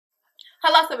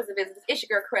Hello, Subbies and visitors. It's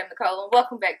your girl, Coretta Nicole, and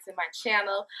welcome back to my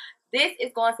channel. This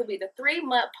is going to be the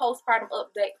 3-month postpartum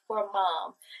update for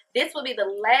mom. This will be the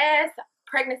last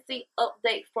pregnancy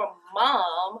update for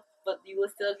mom, but you will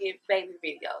still get baby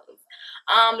videos.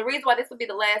 The reason why this will be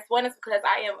the last one is because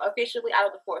I am officially out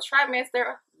of the 4th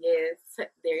trimester. Yes,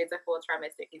 there is a 4th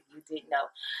trimester if you didn't know.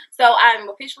 So I'm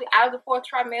officially out of the 4th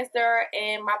trimester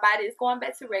and my body is going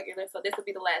back to regular. So this will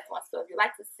be the last one. So if you'd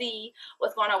like to see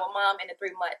what's going on with mom in the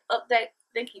 3-month update,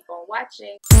 then keep on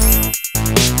watching.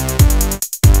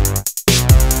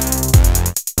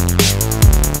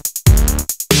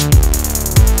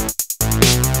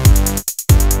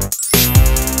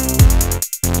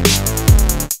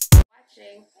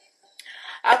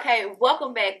 Okay,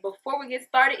 welcome back. Before we get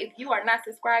started, if you are not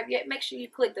subscribed yet, make sure you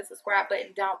click the subscribe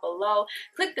button down below.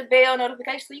 Click the bell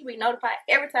notification so you be notified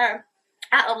every time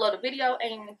I upload a video.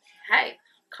 And hey,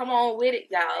 come on with it,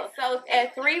 y'all. So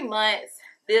at 3 months,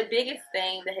 the biggest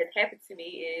thing that has happened to me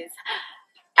is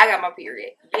I got my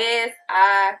period. Yes,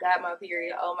 I got my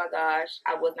period. Oh my gosh,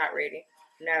 I was not ready.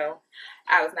 No,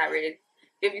 I was not ready.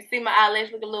 If you see my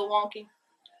eyelash look a little wonky,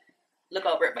 look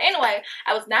over it. But anyway,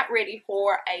 I was not ready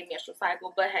for a menstrual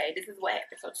cycle. But hey, this is what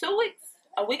happened. So 2 weeks,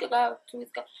 a week ago, 2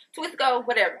 weeks ago,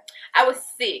 whatever, I was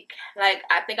sick. Like,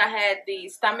 I think I had the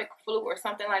stomach flu or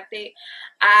something like that.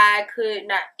 I could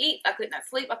not eat. I could not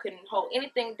sleep. I couldn't hold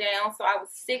anything down. So I was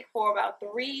sick for about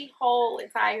 3 whole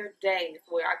entire days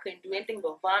where I couldn't do anything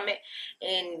but vomit.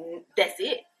 And that's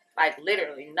it. Like,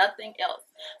 literally nothing else.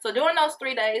 So during those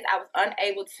 3 days, I was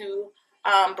unable to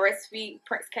breastfeed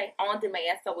Prince K on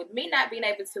demand. So with me not being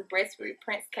able to breastfeed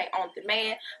Prince K on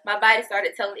demand, my body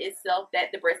started telling itself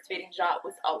that the breastfeeding job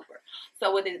was over.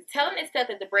 So with it telling itself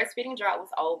that the breastfeeding job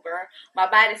was over, my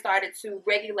body started to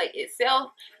regulate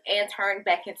itself and turn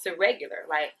back into regular.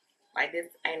 Like this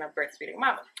ain't a breastfeeding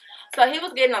mama. So he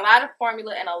was getting a lot of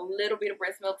formula and a little bit of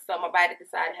breast milk. So my body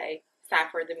decided, hey, it's time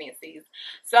for the menses.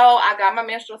 So I got my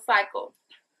menstrual cycle.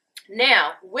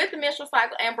 Now, with the menstrual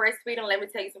cycle and breastfeeding, let me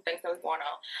tell you some things that was going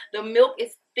on. The milk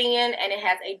is thin and it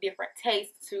has a different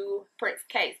taste to Prince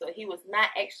K. So he was not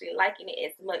actually liking it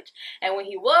as much. And when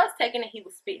he was taking it, he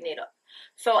was spitting it up.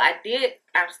 So I'm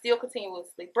still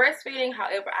continuously breastfeeding.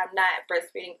 However, I'm not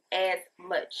breastfeeding as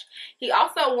much. He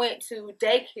also went to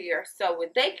daycare. So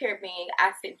with daycare being,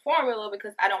 I send formula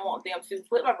because I don't want them to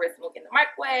put my breast milk in the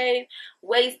microwave,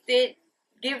 waste it,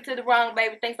 give it to the wrong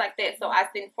baby, things like that. So I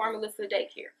send formulas to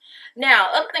daycare.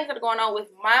 Now, other things that are going on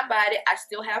with my body, I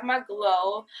still have my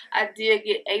glow. I did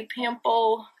get a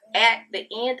pimple at the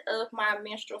end of my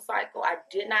menstrual cycle. I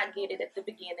did not get it at the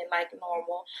beginning like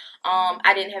normal.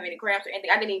 I didn't have any cramps or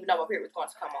anything. I didn't even know my period was going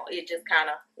to come on. It just kind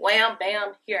of wham,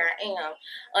 bam, here I am.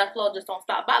 Unflow just don't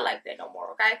stop by like that no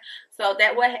more, okay? So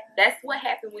that's what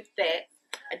happened with that.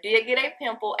 I did get a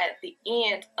pimple at the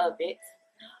end of it.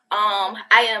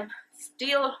 I am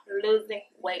still losing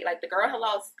weight. Like, the girl had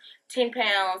lost 10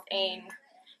 pounds and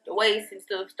the waist and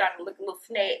stuff starting to look a little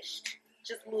snatched,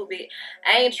 just a little bit.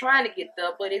 I ain't trying to get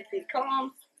there, but if it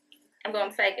comes, I'm going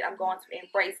to take it. I'm going to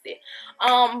embrace it.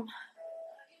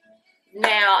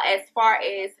 Now, as far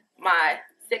as my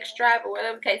sex drive or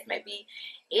whatever the case may be,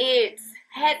 it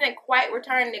hasn't quite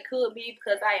returned. It could be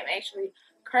because I am actually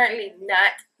currently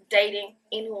not dating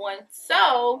anyone.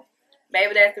 So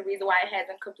maybe that's the reason why it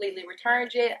hasn't completely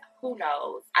returned yet. Who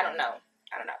knows? I don't know.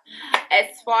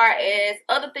 As far as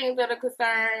other things that are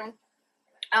concerned,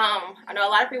 I know a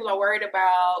lot of people are worried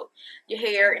about your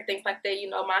hair and things like that. You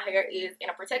know, my hair is in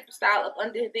a protective style up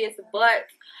under this, but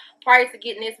prior to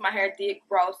getting this, my hair did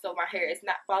grow, so my hair is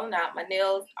not falling out. My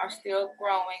nails are still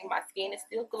growing. My skin is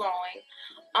still glowing.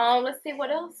 Let's see, what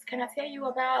else can I tell you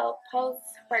about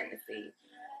post-pregnancy,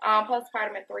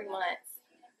 postpartum at 3 months?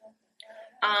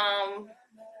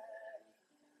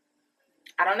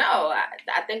 I don't know.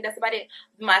 I think that's about it.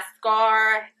 My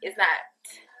scar is not,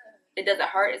 it doesn't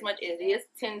hurt as much. It is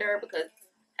tender because,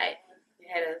 hey, you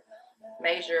had a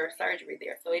major surgery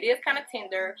there. So it is kind of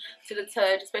tender to the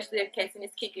touch, especially if casing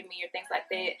is kicking me or things like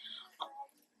that.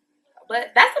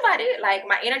 But that's about it. Like,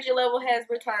 my energy level has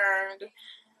returned.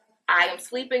 I am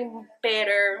sleeping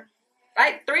better.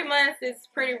 Like, 3 months is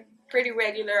pretty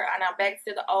regular, and I'm back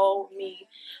to the old me.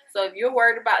 So if you're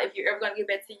worried about if you're ever going to get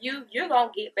back to you, you're going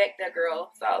to get back there,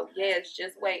 girl. So yes,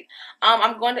 just wait.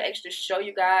 I'm going to actually show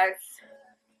you guys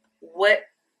what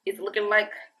it's looking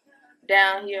like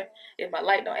down here if my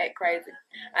light don't act crazy,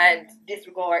 and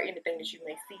disregard anything that you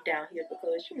may see down here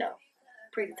because, you know,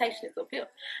 presentation is up here.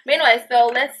 But anyway,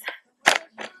 so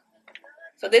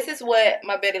this is what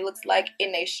my belly looks like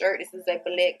in a shirt. This is a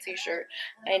black t-shirt.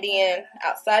 And then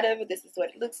outside of it, this is what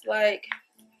it looks like.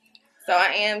 So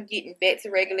I am getting back to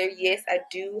regular. Yes, I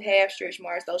do have stretch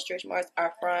marks. Those stretch marks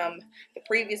are from the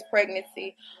previous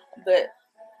pregnancy, but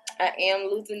I am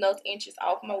losing those inches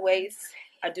off my waist.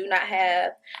 I do not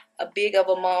have a big of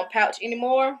a mom pouch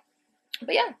anymore.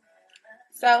 But yeah,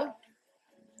 so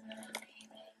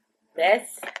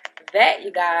that's that,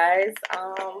 you guys.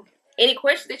 Any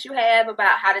questions that you have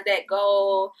about how did that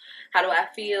go? How do I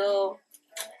feel?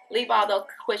 Leave all those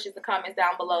questions and comments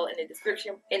down below in the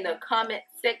description, in the comment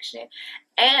section.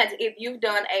 And if you've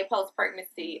done a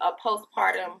post-pregnancy or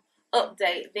postpartum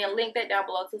update, then link that down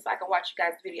below too so I can watch you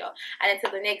guys' video. And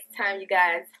until the next time, you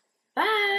guys, bye.